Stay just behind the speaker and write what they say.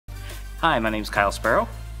Hi, my name is Kyle Sparrow.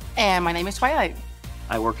 And my name is Twilight.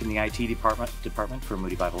 I work in the IT department for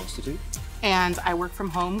Moody Bible Institute. And I work from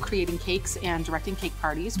home creating cakes and directing cake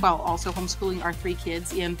parties while also homeschooling our 3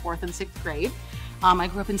 kids in 4th and 6th grade. I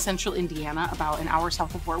grew up in central Indiana, about an hour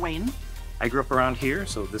south of Fort Wayne. I grew up around here,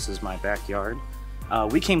 so this is my backyard.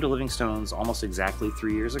 We came to Living Stones almost exactly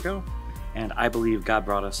 3 years ago, and I believe God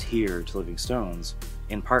brought us here to Living Stones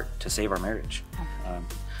in part to save our marriage.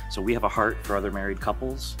 So we have a heart for other married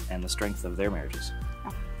couples and the strength of their marriages.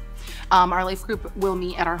 Our life group will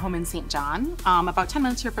meet at our home in St. John, about 10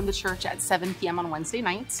 minutes here from the church at 7 p.m. on Wednesday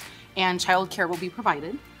nights, and childcare will be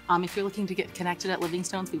provided. If you're looking to get connected at Living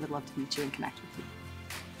Stones, we would love to meet you and connect with you.